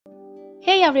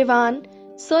Hey everyone!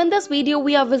 So in this video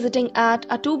we are visiting at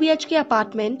a 2 BHK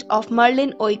apartment of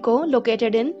Merlin Oikyo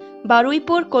located in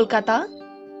Baruipur Kolkata.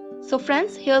 So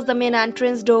friends, here's the main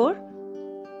entrance door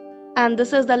and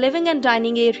this is the living and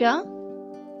dining area.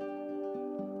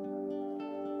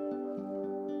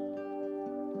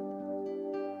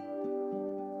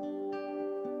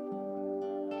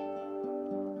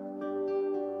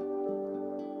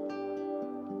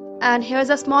 And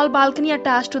here's a small balcony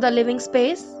attached to the living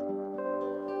space.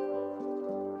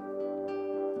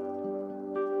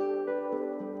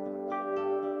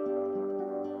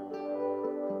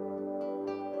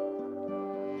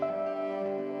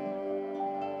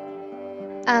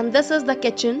 And this is the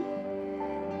kitchen.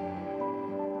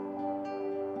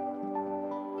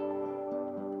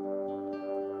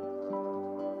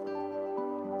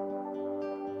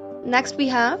 Next we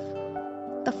have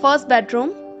the first bedroom.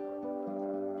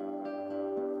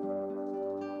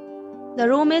 The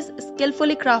room is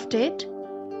skillfully crafted.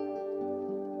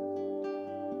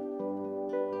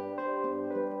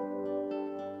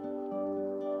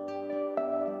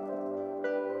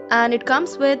 And it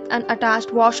comes with an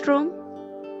attached washroom.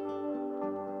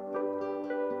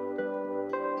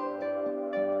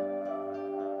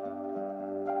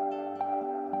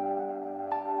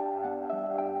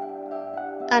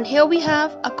 And here we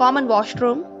have a common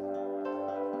washroom.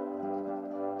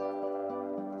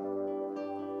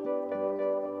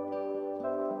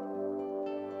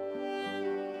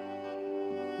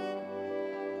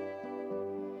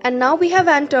 And now we have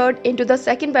entered into the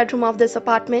second bedroom of this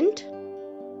apartment.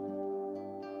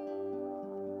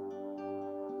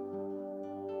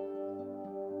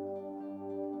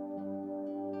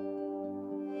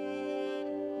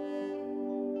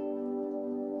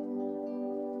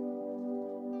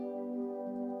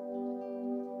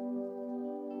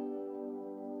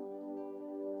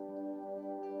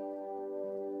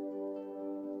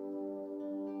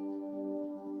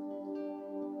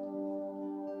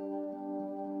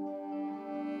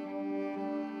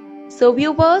 So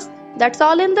viewers, that's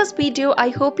all in this video. I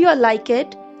hope you all like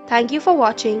it. Thank you for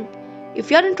watching. If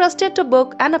you are interested to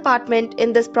book an apartment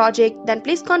in this project, then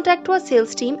please contact our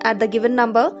sales team at the given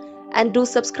number and do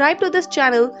subscribe to this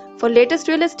channel for latest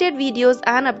real estate videos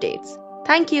and updates.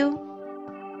 Thank you.